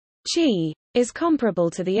Qi is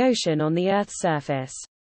comparable to the ocean on the Earth's surface.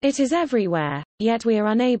 It is everywhere, yet we are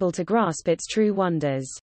unable to grasp its true wonders.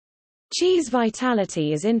 Qi's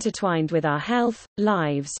vitality is intertwined with our health,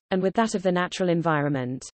 lives, and with that of the natural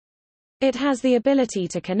environment. It has the ability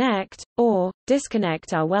to connect, or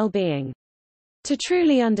disconnect our well-being. To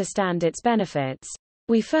truly understand its benefits,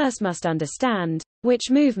 we first must understand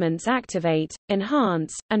which movements activate,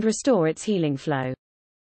 enhance, and restore its healing flow.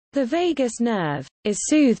 The vagus nerve is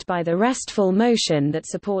soothed by the restful motion that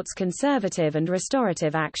supports conservative and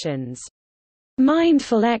restorative actions.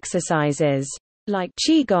 Mindful exercises, like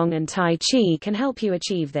Qigong and Tai Chi, can help you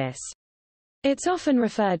achieve this. It's often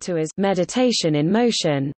referred to as meditation in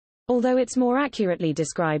motion, although it's more accurately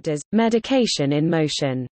described as medication in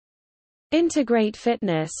motion. Integrate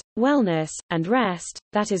fitness, wellness, and rest,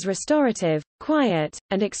 that is restorative, quiet,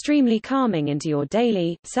 and extremely calming, into your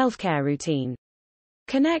daily self-care routine.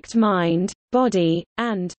 Connect mind, body,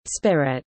 and spirit.